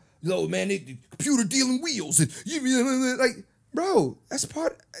time, man, the computer dealing wheels. And bro, that's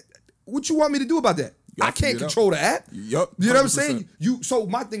what you want me to do about that? I can't control the app. Yep. You know what I'm saying? So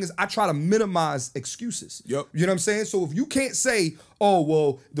my thing is I try to minimize excuses. Yep. You know what I'm saying? So if you can't say, oh,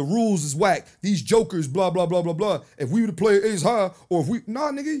 well, the rules is whack, these jokers, blah, blah, blah, blah, blah. If we were to play ace high, or if we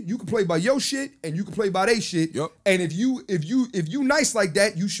nigga, you can play by your shit and you can play by they shit. Yep. And if you nice like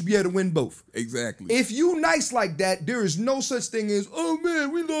that, you should be able to win both. Exactly. If you nice like that, there is no such thing as, oh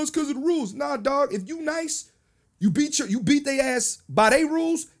man, we lost because of the rules. Nah, dog. If you nice, you beat their ass by their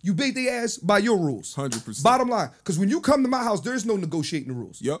rules, you beat their ass by your rules. 100%. Bottom line. Because when you come to my house, there's no negotiating the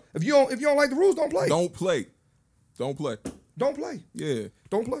rules. Yep. If you don't like the rules, don't play. Don't play. Don't play. Yeah.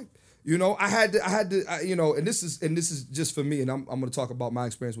 Don't play. I had to, and this is just for me, and I'm going to talk about my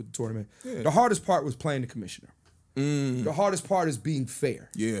experience with the tournament. Yeah. The hardest part was playing the commissioner. The hardest part is being fair.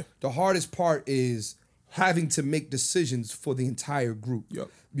 Yeah. The hardest part is having to make decisions for the entire group. Yep.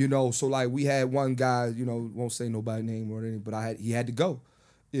 You know, so like we had one guy, you know, won't say nobody's name or anything, but he had to go.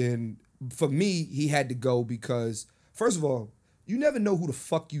 And for me, he had to go because, first of all, you never know who the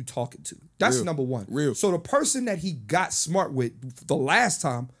fuck you talking to. That's Real. number one. Real. So the person that he got smart with the last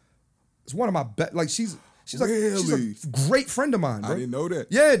time is one of my best. Like she's Really? a great friend of mine, bro. I didn't know that.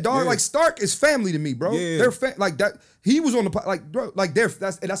 Yeah, dog. Yeah. Like Stark is family to me, bro. Yeah. They're like that. He was on the like, bro. Like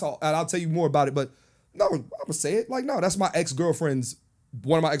that's all. And I'll tell you more about it. But no, I'm gonna say it. Like no, that's my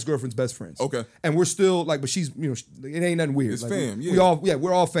one of my ex-girlfriend's best friends. Okay. And we're still like, but she's, you know, it ain't nothing weird. It's like, fam,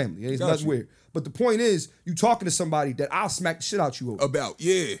 we're all family. It's Got nothing you. weird. But the point is, you talking to somebody that I'll smack the shit out you over. About,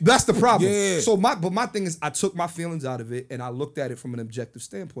 yeah. That's the problem. Yeah. So my thing is, I took my feelings out of it and I looked at it from an objective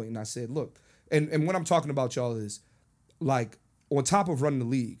standpoint and I said, look, and what I'm talking about, y'all, is like on top of running the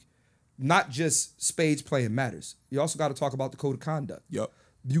league, not just Spades playing matters. You also got to talk about the code of conduct. Yep.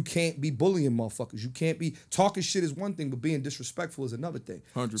 You can't be bullying motherfuckers. You can't be talking shit is one thing, but being disrespectful is another thing.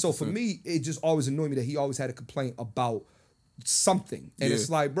 100%. So for me, it just always annoyed me that he always had a complaint about something. And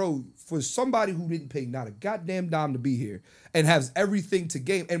it's like, bro, for somebody who didn't pay not a goddamn dime to be here and has everything to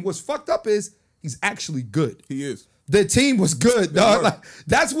gain. And what's fucked up is he's actually good. He is. The team was good, dog. Like,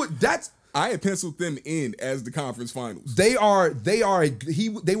 I had penciled them in as the conference finals. They were damn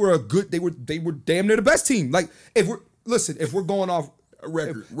near the best team. Like if we're going off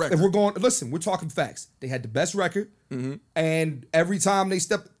record. If we're talking facts. They had the best record, and every time they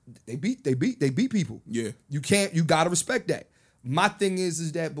beat people. Yeah, you gotta respect that. My thing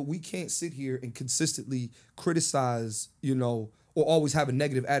is that, but we can't sit here and consistently criticize, you know, or always have a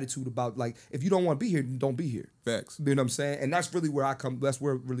negative attitude about, like, if you don't want to be here, then don't be here. Facts. You know what I'm saying? And that's really where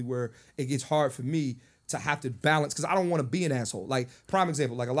where it gets hard for me to have to balance, because I don't want to be an asshole. Like, prime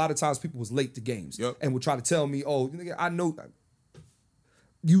example, like a lot of times people was late to games and would try to tell me, oh, I know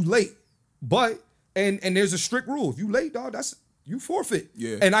you late, but and there's a strict rule. If you late, dog, you forfeit.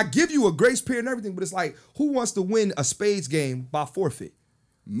 Yeah. And I give you a grace period and everything, but it's like, who wants to win a Spades game by forfeit?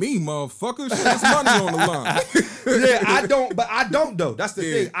 Me, motherfucker. Shit, there's money on the line. Yeah, I don't though. That's the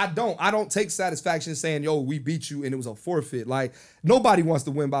thing. I don't take satisfaction saying, yo, we beat you and it was a forfeit. Like, nobody wants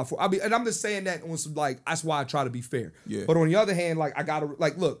to win by forfeit. And I'm just saying that on some, like, that's why I try to be fair. Yeah. But on the other hand, like, I gotta,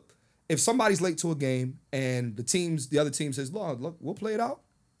 like, look, if somebody's late to a game and the other team says, look, we'll play it out.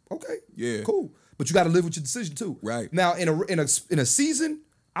 Okay. Yeah. Cool. But you got to live with your decision too. Right. Now, in a season,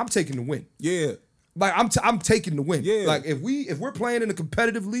 I'm taking the win. Yeah. Like, I'm taking the win. Yeah. Like, if we're playing in a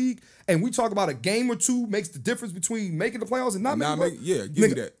competitive league and we talk about a game or two makes the difference between making the playoffs and not making give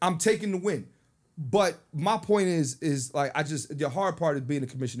me that. I'm taking the win. But my point is like, the hard part of being a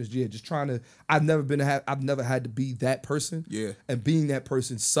commissioner is just trying to. I've never had to be that person. Yeah. And being that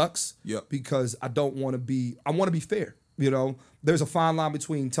person sucks. Yep. Because I want to be fair. You know, there's a fine line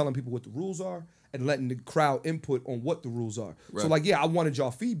between telling people what the rules are and letting the crowd input on what the rules are. Right. So, like, yeah, I wanted y'all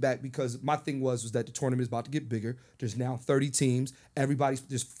feedback because my thing was that the tournament is about to get bigger. There's now 30 teams.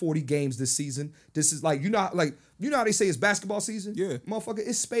 There's 40 games this season. This is like, you know how they say it's basketball season? Yeah. Motherfucker,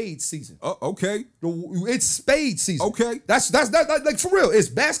 it's Spades season. Okay. It's Spades season. Okay. That's like, for real. It's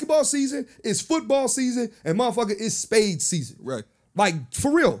basketball season, it's football season, and motherfucker, it's Spades season. Right. Like,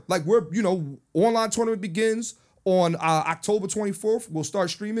 for real. Like, online tournament begins on October 24th. We'll start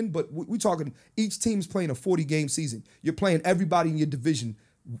streaming, but we talking each team's playing a 40-game season. You're playing everybody in your division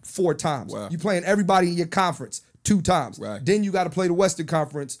 4 times. Wow. You're playing everybody in your conference 2 times. Right. Then you got to play the Western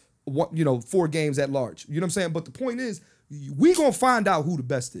Conference, 4 games at large. You know what I'm saying? But the point is, we going to find out who the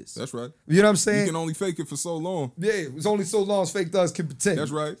best is. That's right. You know what I'm saying? You can only fake it for so long. Yeah, it's only so long as fake thugs can pretend. That's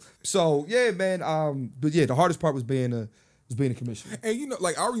right. So, yeah, man. But yeah, the hardest part was being a commissioner. And,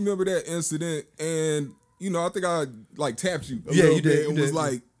 like, I remember that incident, and I think I tapped you a Yeah, little you bit did, and you was did.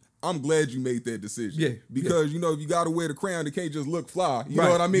 like, I'm glad you made that decision. Yeah. Because, if you got to wear the crown, it can't just look fly. You Right.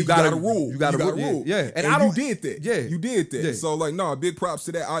 know what I mean? You You gotta- got to rule. you gotta rule. Yeah. And I don't- you did that. Yeah. You did that. Yeah. So, big props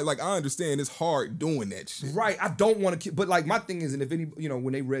to that. I understand it's hard doing that shit. Right. I don't want to, but like, my thing is, and if any,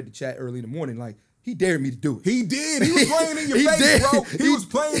 when they read the chat early in the morning, like, he dared me to do it. He did. He was playing in your He face, did. bro. He was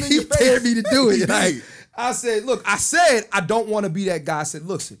playing in your face. He dared me to do He it. Like, did. I said, I don't want to be that guy. I said,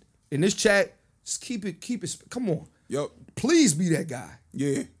 look, in this chat, just keep it, come on. Yep. Please be that guy.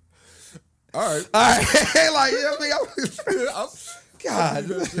 Yeah. All right. Like, you know what I mean? God.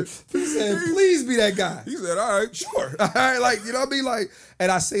 He said, please be that guy. He said, all right. Sure. All right. Like, you know what I mean? Like,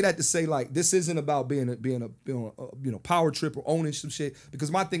 and I say that to say, like, this isn't about being a power trip or owning some shit. Because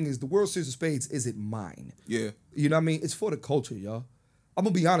my thing is, the World Series of Spades isn't mine. Yeah. You know what I mean? It's for the culture, y'all. I'm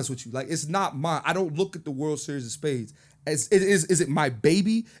gonna be honest with you. Like, it's not mine. I don't look at the World Series of Spades Is it my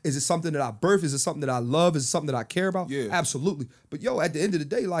baby? Is it something that I birth? Is it something that I love? Is it something that I care about? Yeah. Absolutely. But yo, at the end of the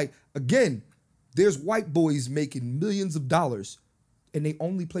day, like, again, there's white boys making millions of dollars and they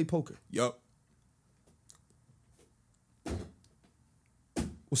only play poker. Yup.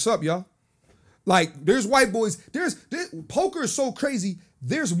 What's up, y'all? Like, there's white boys. There's poker is so crazy.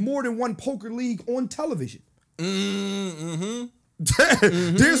 There's more than one poker league on television. Mm-hmm.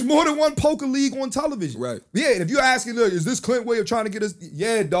 There's more than one poker league on television. Right. Yeah, and if you're asking, look, is this Clint way of trying to get us?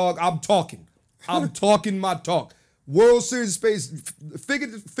 Yeah, dog, I'm talking. I'm talking my talk. World Series of Spades,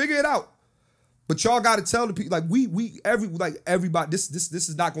 figure it out. But y'all got to tell the people, like everybody, this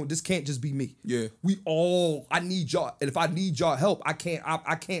is not going. This can't just be me. Yeah. I need y'all, and if I need y'all help, I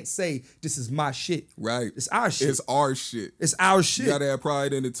can't say this is my shit. Right. It's our shit. It's our shit. It's our shit. You gotta have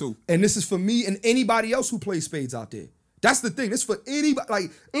pride in it too. And this is for me and anybody else who plays spades out there. That's the thing. This is for anybody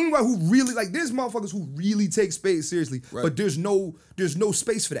who really, like, there's motherfuckers who really take spades seriously, right. but there's no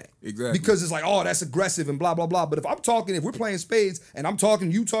space for that. Exactly. Because it's like, oh, that's aggressive and blah, blah, blah. But if we're playing spades and I'm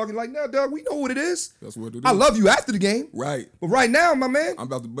talking, you talking, like, no, dog, we know what it is. That's what it is. I love you after the game. Right. But right now, my man, I'm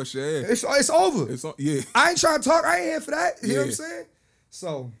about to bust your ass. It's over. Yeah. I ain't trying to talk. I ain't here for that. You know what I'm saying?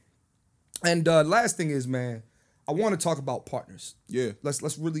 So, and last thing is, man, I want to talk about partners. Yeah.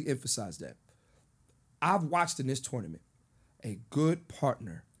 Let's really emphasize that. I've watched in this tournament, a good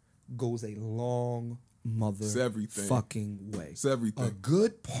partner goes a long fucking way. It's everything. A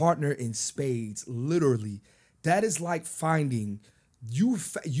good partner in spades, literally, that is like finding you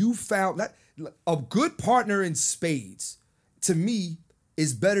found that a good partner in spades. To me,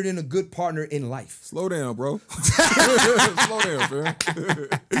 is better than a good partner in life. Slow down, bro. Slow down, man.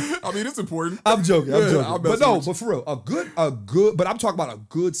 I mean, it's important. I'm joking. But for real, a good, but I'm talking about a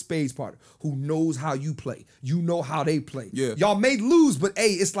good spades partner who knows how you play. You know how they play. Yeah. Y'all may lose, but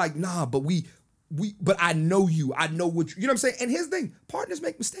hey, it's like, nah, but but I know you. I know what you know what I'm saying? And here's the thing, partners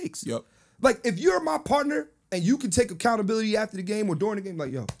make mistakes. Yep. Like, if you're my partner and you can take accountability after the game or during the game,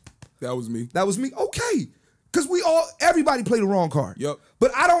 like, yo, that was me. Okay. Because everybody played the wrong card. Yep.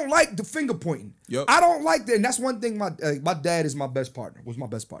 But I don't like the finger pointing. Yep. I don't like that. And that's one thing, my dad is my best partner, was my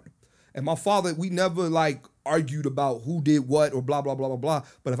best partner. And my father, we never like argued about who did what or blah, blah, blah, blah, blah.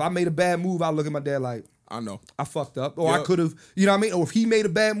 But if I made a bad move, I look at my dad like, I know. I fucked up. Or I could have, you know what I mean? Or if he made a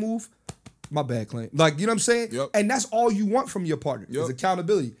bad move, my bad, Clint. Like, you know what I'm saying? Yep. And that's all you want from your partner is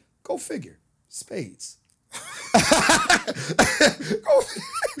accountability. Go figure. Spades.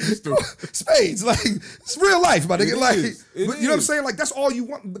 Spades, like, it's real life, my nigga. Like, you know what I'm saying? Like, that's all you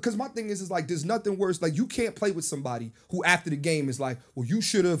want. Because my thing is like, there's nothing worse. Like, you can't play with somebody who after the game is like, well, you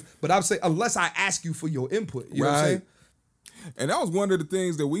should have. But I'm saying, unless I ask you for your input, you know what I'm saying? And that was one of the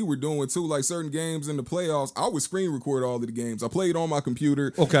things that we were doing too. Like certain games in the playoffs, I would screen record all of the games. I played on my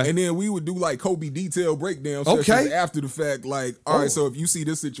computer. Okay. And then we would do like Kobe detail breakdown sessions after the fact. Like, all right, so if you see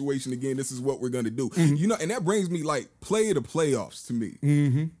this situation again, this is what we're gonna do. Mm-hmm. You know, and that brings me like play of the playoffs to me.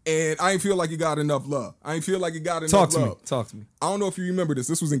 Mm-hmm. And I ain't feel like it got enough love. Talk to me. I don't know if you remember this.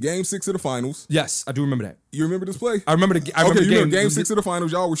 This was in Game 6 of the finals. Yes, I do remember that. You remember this play? I remember the game. You remember Game 6 of the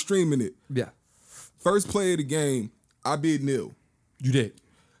finals. Y'all were streaming it. Yeah. First play of the game, I bid nil. You did.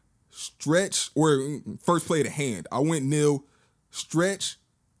 Stretch, or first play of the hand, I went nil. Stretch,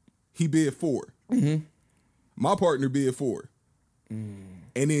 he bid 4. Mm-hmm. My partner bid 4. And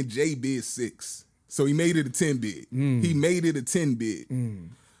then Jay bid 6. So he made it a 10 bid. He made it a 10 bid.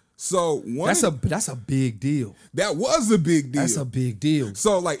 So that's a big deal. That was a big deal. That's a big deal.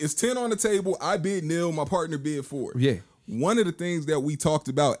 So like it's 10 on the table. I bid nil. My partner bid 4. Yeah. One of the things that we talked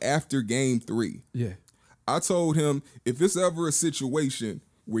about after game 3. Yeah. I told him, if it's ever a situation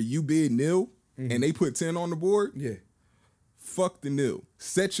where you bid nil and they put 10 on the board, fuck the nil.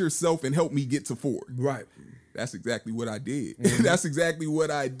 Set yourself and help me get to 4. Right. That's exactly what I did. That's exactly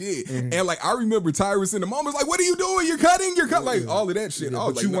what I did. And like I remember Tyrus in the moment, like, what are you doing? You're cutting, like all of that shit.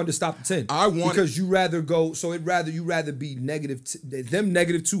 But you wanted to stop the 10. I wanted, because you rather go. So you rather be them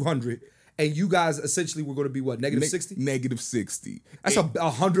negative 200. And you guys essentially were going to be what, negative 60? Negative 60. That's a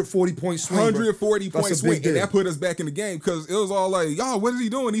 140-point swing. 140-point swing. And that put us back in the game because it was all like, y'all, what is he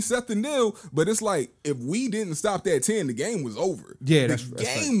doing? He set the nil. But it's like, if we didn't stop that 10, the game was over. Yeah, the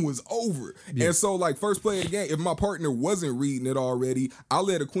game was over. Yeah. And so, like, first play of the game, if my partner wasn't reading it already, I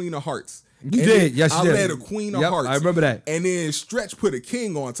led a queen of hearts. You did, yes, you did. I led a queen of hearts. I remember that. And then Stretch put a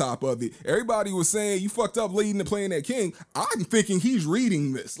king on top of it. Everybody was saying, you fucked up leading and playing that king. I'm thinking he's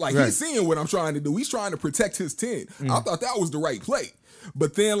reading this. Like, he's seeing what I'm trying to do. He's trying to protect his 10. I thought that was the right play.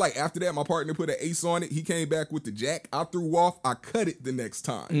 But then, like, after that, my partner put an ace on it. He came back with the jack. I threw off. I cut it the next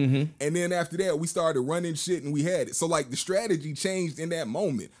time. And then after that, we started running shit and we had it. So, like, the strategy changed in that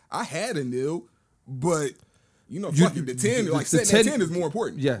moment. I had a nil, but Fuck it. The 10, like setting that 10 is more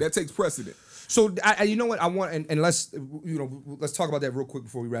important. Yeah. That takes precedent. So, you know what? I want, and let's, let's talk about that real quick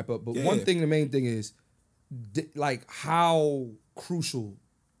before we wrap up. But one thing, the main thing is, like, how crucial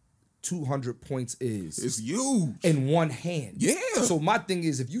 200 points is. It's huge. In one hand. Yeah. So my thing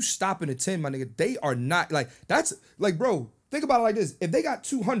is, if you stop in a 10, my nigga, they are not, like, that's, like, bro, think about it like this. If they got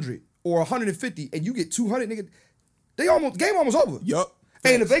 200 or 150 and you get 200, nigga, game almost over. Yup.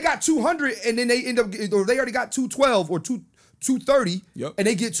 And if they got 200 and then they end up, or they already got 212 or 230, and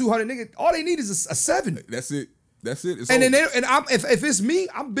they get 200, nigga, all they need is a 7. That's it. It's and over. then if it's me,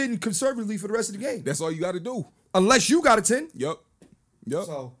 I'm bidding conservatively for the rest of the game. That's all you got to do. Unless you got a 10. Yep.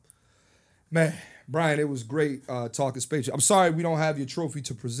 So, man, Brian, it was great talking Spades. I'm sorry we don't have your trophy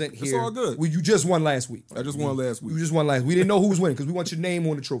to present here. It's all good. You just won last week. I just won last week. You just won last week. We didn't know who was winning because we want your name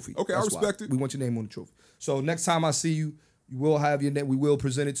on the trophy. Okay, I respect it. We want your name on the trophy. So next time I see you, you will have your name. We will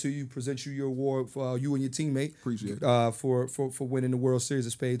present it to you. Present you your award for you and your teammate. Appreciate it. For winning the World Series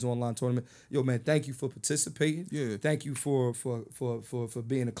of Spades online tournament. Yo, man, thank you for participating. Yeah. Thank you for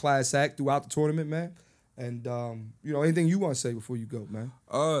being a class act throughout the tournament, man. And anything you want to say before you go, man?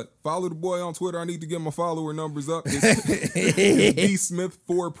 Follow the boy on Twitter. I need to get my follower numbers up. It's B Smith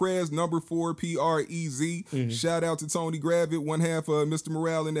 4 Prez, number 4 PREZ. Mm-hmm. Shout out to Tony Gravitt, one half of Mr.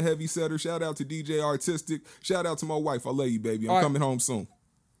 Morale and the Heavy Setter. Shout out to DJ Artistic. Shout out to my wife. I love you, baby. I'm coming home soon.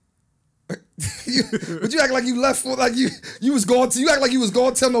 But you act like you left for like you was going to. You act like you was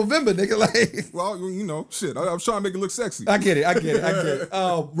going till November, nigga. Like, well, shit. I was trying to make it look sexy. I get it.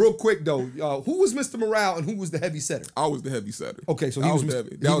 Real quick though, who was Mr. Morale and who was the heavy setter? I was the heavy setter. Okay, so he was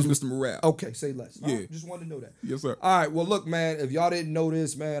heavy. That was Mr. Morale. Okay, say less. Yeah, just wanted to know that. Yes, sir. All right. Well, look, man. If y'all didn't know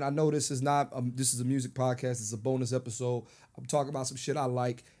this, man, I know this is not. This is a music podcast. It's a bonus episode. I'm talking about some shit I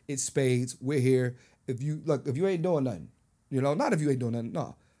like. It's Spades. We're here. If you ain't doing nothing, not if you ain't doing nothing.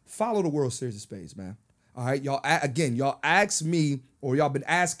 No. Follow the World Series of Spades, man. All right, y'all. Again, y'all ask me, or y'all been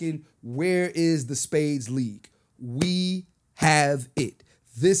asking, where is the Spades League? We have it.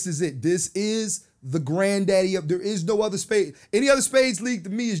 This is it. This is the granddaddy of. There is no other Spades. Any other Spades League to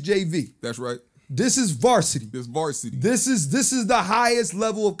me is JV. That's right. This is varsity. This varsity. This is the highest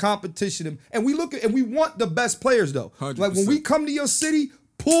level of competition, and we look at and we want the best players though. 100%. Like when we come to your city.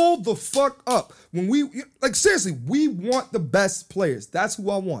 Pull the fuck up. Seriously, we want the best players. That's who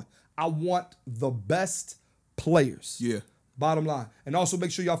I want. I want the best players. Yeah. Bottom line. And also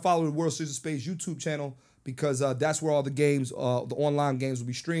make sure y'all follow the World Series of Spades YouTube channel because that's where all the games, the online games will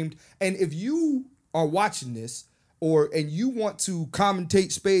be streamed. And if you are watching this and you want to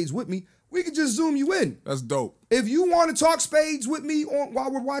commentate Spades with me, we can just Zoom you in. That's dope. If you want to talk Spades with me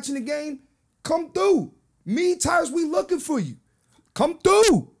while we're watching the game, come through. Me and Tyrus, we looking for you. Come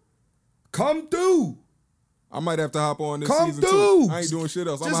through. I might have to hop on this come season through. too. I ain't doing shit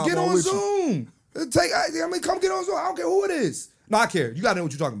else. Just get on Zoom. Come get on Zoom. I don't care who it is. No, I care. You got to know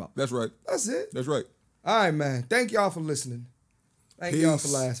what you're talking about. That's right. That's it. That's right. All right, man. Thank y'all for listening. Thank y'all for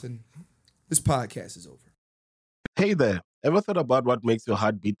laughing. This podcast is over. Hey there. Ever thought about what makes your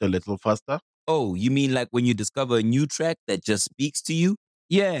heart beat a little faster? Oh, you mean like when you discover a new track that just speaks to you?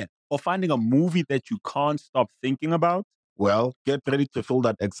 Yeah. Or finding a movie that you can't stop thinking about? Well, get ready to feel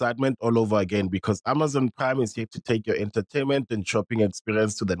that excitement all over again because Amazon Prime is here to take your entertainment and shopping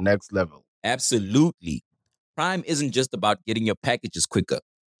experience to the next level. Absolutely. Prime isn't just about getting your packages quicker.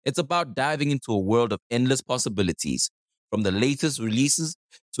 It's about diving into a world of endless possibilities, from the latest releases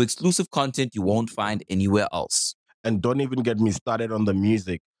to exclusive content you won't find anywhere else. And don't even get me started on the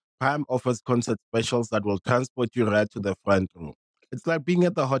music. Prime offers concert specials that will transport you right to the front row. It's like being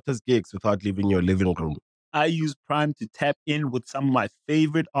at the hottest gigs without leaving your living room. I use Prime to tap in with some of my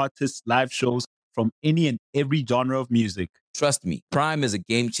favorite artists' live shows from any and every genre of music. Trust me, Prime is a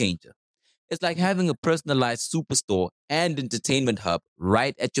game changer. It's like having a personalized superstore and entertainment hub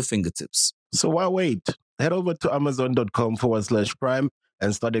right at your fingertips. So why wait? Head over to amazon.com/Prime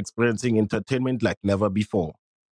and start experiencing entertainment like never before.